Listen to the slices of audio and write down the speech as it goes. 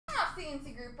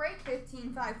Fancy Group Break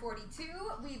 15542.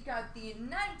 We've got the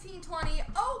 1920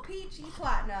 OPC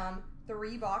Platinum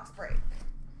 3-box break.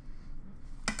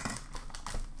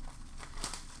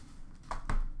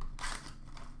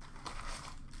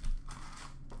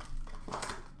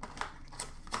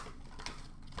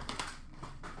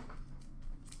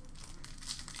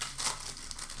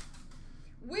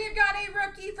 We've got a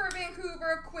rookie for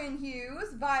Vancouver of Quinn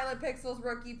Hughes, Violet Pixels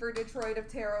rookie for Detroit of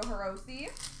Taro Hirose,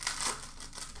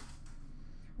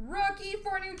 rookie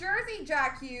for New Jersey,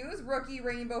 Jack Hughes, rookie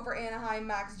rainbow for Anaheim,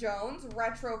 Max Jones,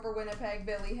 retro for Winnipeg,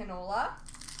 Billy Hinola,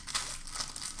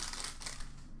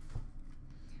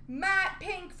 matte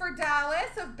pink for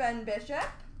Dallas of Ben Bishop,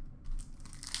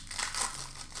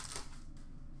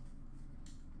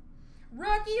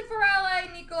 rookie for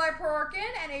LA, Nikolai Perkin,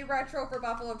 and a retro for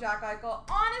Buffalo, Jack Eichel.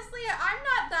 Honestly, I'm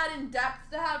not that in-depth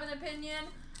to have an opinion,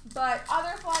 but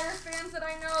other Flyers fans that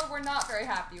I know were not very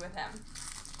happy with him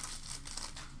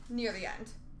near the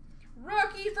end.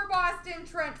 Rookie for Boston,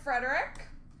 Trent Frederick.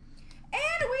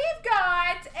 And we've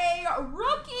got a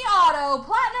rookie auto,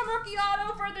 platinum rookie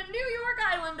auto for the New York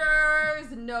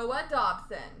Islanders, Noah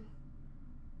Dobson.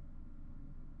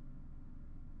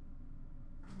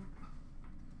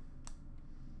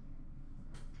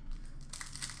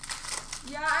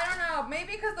 Yeah, I don't know.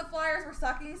 Maybe because the Flyers were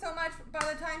sucking so much by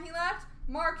the time he left.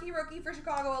 Marquee rookie for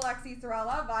Chicago, Alexi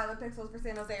Sorella. Violet Pixels for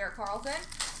San Jose, Eric Carlson.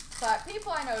 But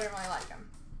people I know didn't really like him.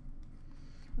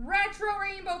 Retro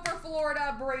rainbow for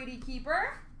Florida, Brady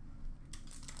Keeper.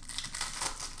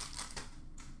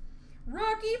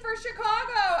 Rookie for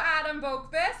Chicago, Adam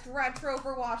Boakfist. Retro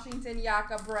for Washington,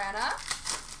 Yaka Brana.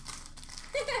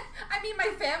 I mean,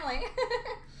 my family.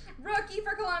 Rookie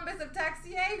for Columbus of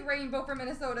Texier, rainbow for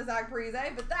Minnesota, Zach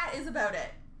Parise, but that is about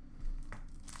it.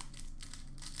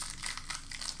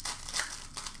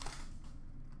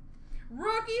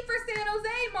 Rookie for San Jose,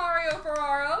 Mario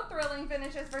Ferraro, thrilling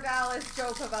finishes for Dallas,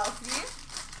 Joe Pavelski.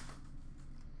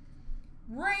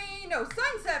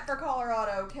 Sunset for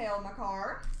Colorado, Cale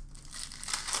Makar.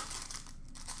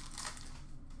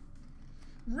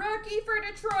 Rookie for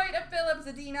Detroit of Philip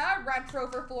Zadina,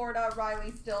 retro for Florida,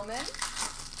 Riley Stillman.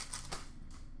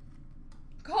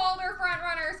 Calder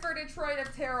frontrunners for Detroit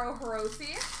of Taro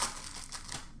Hirose.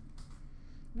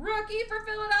 Rookie for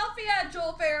Philadelphia,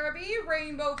 Joel Farabee.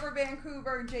 Rainbow for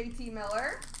Vancouver, JT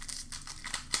Miller.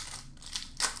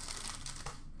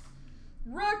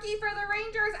 Rookie for the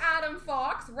Rangers, Adam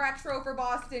Fox. Retro for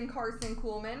Boston, Carson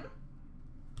Kuhlman.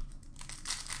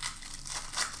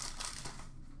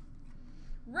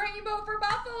 Rainbow for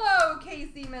Buffalo,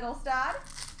 Casey Middlestad.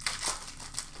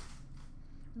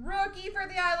 Rookie for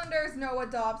the Islanders, Noah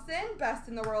Dobson. Best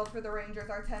in the world for the Rangers,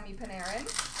 Artemi Panarin.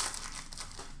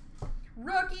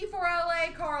 Rookie for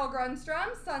LA, Carl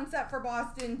Grundstrom. Sunset for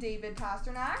Boston, David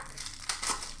Pastrnak.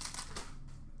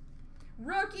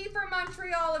 Rookie for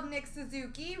Montreal of Nick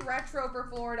Suzuki. Retro for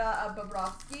Florida of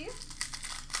Bobrovsky.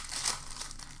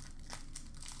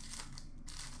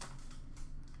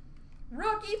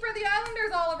 Rookie for the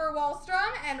Islanders, Oliver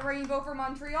Wahlstrom. And rainbow for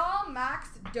Montreal, Max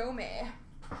Domi.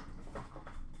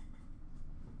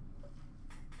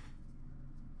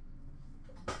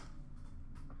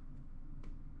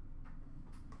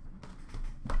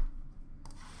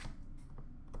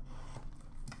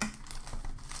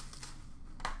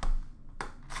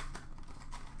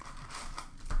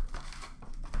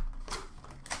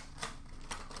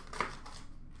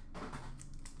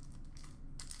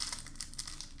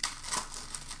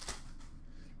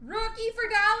 Rookie for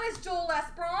Dallas, Joel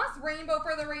Esperance. Rainbow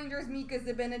for the Rangers, Mika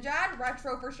Zibanejad.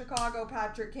 Retro for Chicago,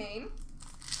 Patrick Kane.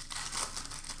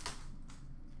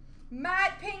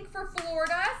 Matte pink for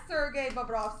Florida, Sergei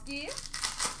Bobrovsky.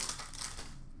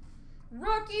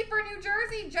 Rookie for New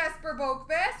Jersey, Jesper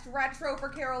Boakfist. Retro for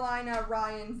Carolina,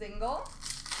 Ryan Zingle.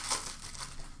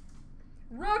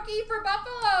 Rookie for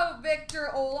Buffalo, Victor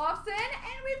Olofsson.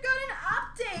 And we've got an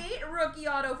update. Rookie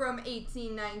auto from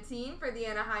 1819 for the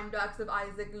Anaheim Ducks of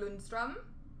Isaac Lundstrom.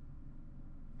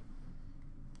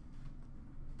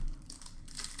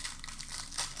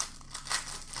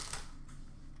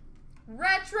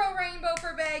 Retro rainbow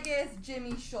for Vegas,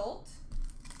 Jimmy Schultz.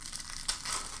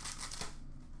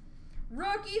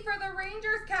 Rookie for the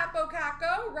Rangers, Capo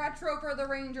Caco. Retro for the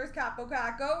Rangers, Capo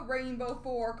Caco. Rainbow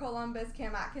for Columbus,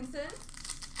 Cam Atkinson.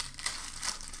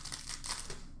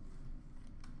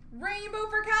 Rainbow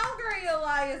for Calgary,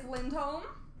 Elias Lindholm.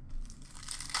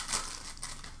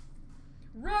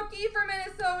 Rookie for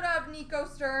Minnesota of Nico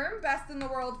Sturm. Best in the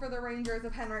world for the Rangers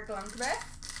of Henrik Lundqvist.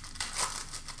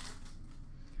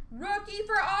 Rookie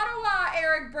for Ottawa,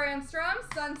 Eric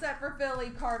Brandstrom. Sunset for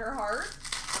Philly, Carter Hart.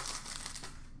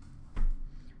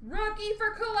 Rookie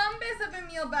for Columbus of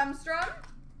Emil Bemstrom.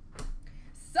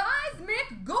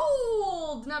 Seismic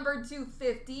Gold, number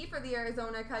 250 for the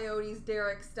Arizona Coyotes,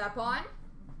 Derek Stepan.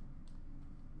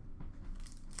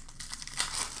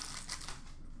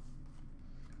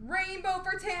 Rainbow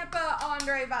for Tampa,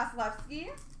 Andrei Vasilevsky.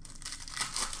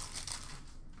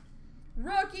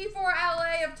 Rookie for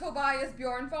LA of Tobias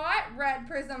Bjornfot. Red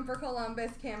Prism for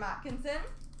Columbus, Cam Atkinson.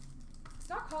 It's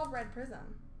not called Red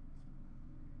Prism.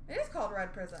 It is called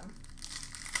Red Prism.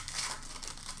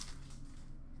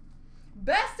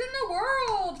 Best in the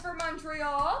world for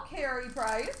Montreal, Carey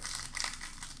Price.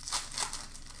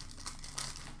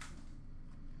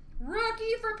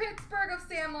 Rookie for Pittsburgh of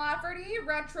Sam Lafferty.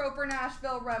 Retro for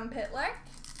Nashville, Rem Pitlick.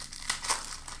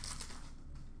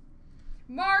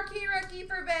 Marquee rookie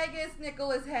for Vegas,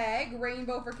 Nicholas Hague.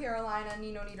 Rainbow for Carolina,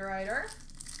 Nino Niederreiter.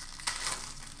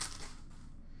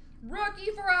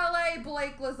 Rookie for LA,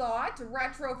 Blake Lizotte.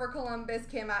 Retro for Columbus,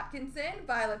 Cam Atkinson.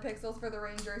 Violet Pixels for the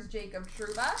Rangers, Jacob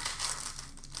Trouba.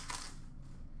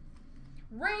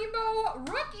 Rainbow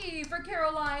rookie for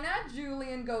Carolina,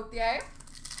 Julien Gauthier.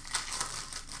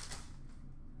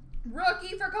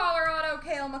 Rookie for Colorado,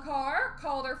 Cale Makar.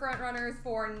 Calder frontrunners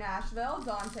for Nashville,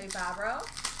 Dante Fabro.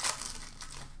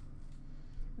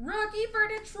 Rookie for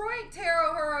Detroit,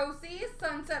 Taro Hirose.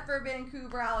 Sunset for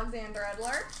Vancouver, Alexander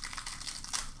Edler.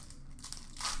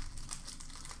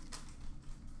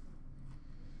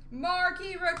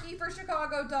 Marquee rookie for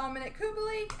Chicago, Dominic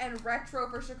Kubalik. And retro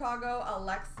for Chicago,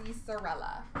 Alexi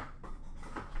Sorella.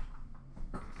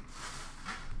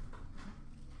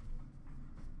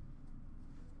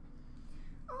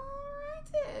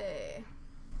 Alrighty.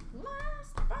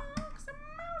 Last box of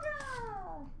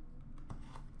Mojo.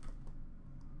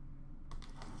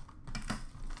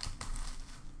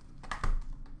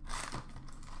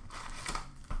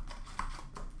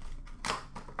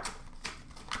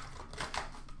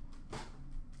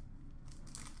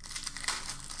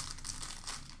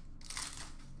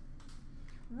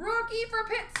 Rookie for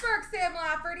Pittsburgh, Sam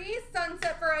Lafferty.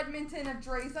 Sunset for Edmonton of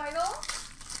Draisaitl.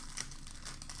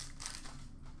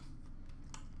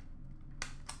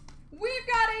 We've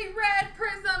got a red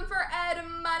prism for Ed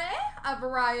Money of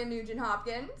Ryan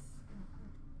Nugent-Hopkins.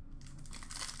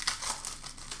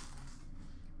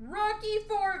 Rookie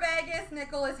for Vegas,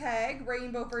 Nicholas Hague.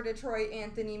 Rainbow for Detroit,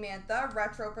 Anthony Mantha.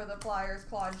 Retro for the Flyers,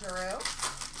 Claude Giroux.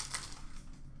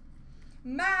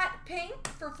 Matte Pink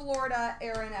for Florida,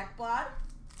 Aaron Ekblad.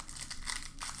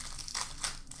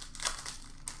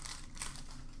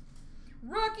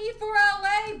 Rookie for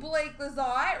LA, Blake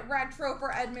Lizotte. Retro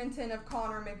for Edmonton of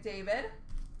Connor McDavid.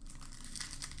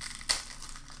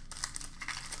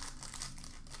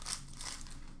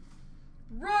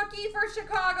 Rookie for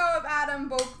Chicago of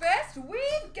Adam Boqvist.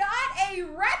 We've got a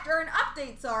an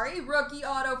update, sorry. Rookie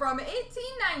auto from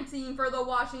 1819 for the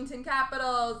Washington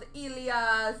Capitals,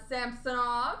 Ilya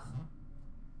Samsonov.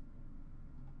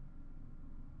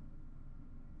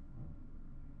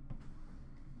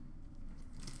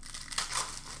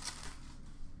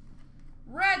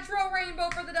 Retro Rainbow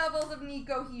for the Devils of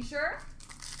Nico Hischier.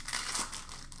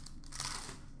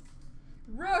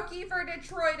 Rookie for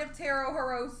Detroit of Taro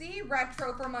Hirose.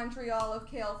 Retro for Montreal of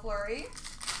Cale Fleury.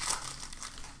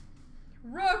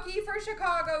 Rookie for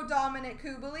Chicago, Dominic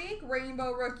Kubalik.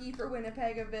 Rainbow rookie for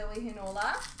Winnipeg of Ville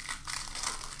Heinola.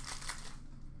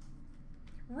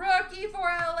 Rookie for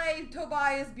LA,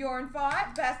 Tobias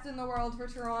Bjornfot. Best in the world for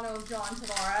Toronto of John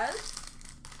Tavares.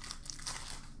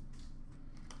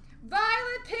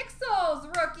 Violet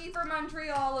Pixels, rookie for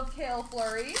Montreal of Cale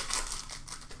Fleury.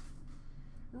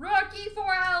 Rookie for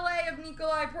LA of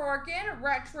Nikolai Prorkin.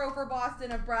 Retro for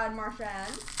Boston of Brad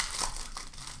Marchand.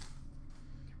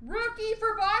 Rookie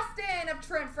for Boston of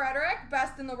Trent Frederick.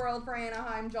 Best in the world for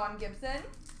Anaheim, John Gibson.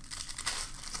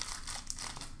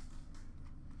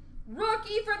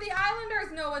 Rookie for the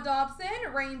Islanders, Noah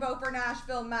Dobson. Rainbow for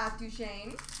Nashville, Matt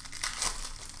Duchene.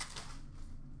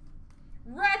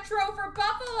 Retro for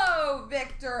Buffalo,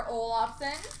 Victor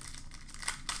Olofsson.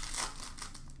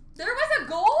 There was a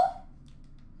goal?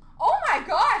 Oh my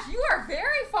gosh, you are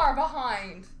very far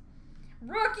behind.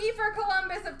 Rookie for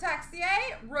Columbus of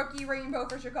Texier. Rookie Rainbow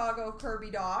for Chicago of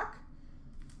Kirby Doc.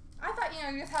 I thought,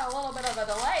 you just had a little bit of a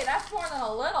delay. That's more than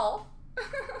a little.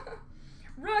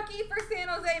 Rookie for San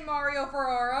Jose, Mario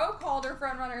Ferraro. Calder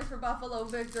frontrunners for Buffalo,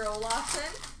 Victor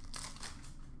Olofsson.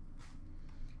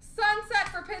 Sunset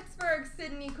for Pittsburgh,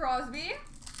 Sidney Crosby.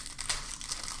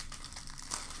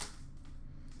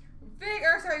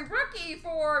 Rookie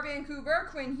for Vancouver,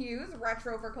 Quinn Hughes.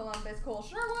 Retro for Columbus, Cole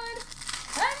Sherwood.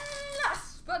 And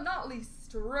last but not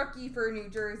least, rookie for New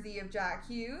Jersey of Jack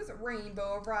Hughes.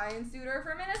 Rainbow of Ryan Suter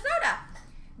for Minnesota.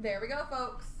 There we go,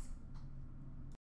 folks.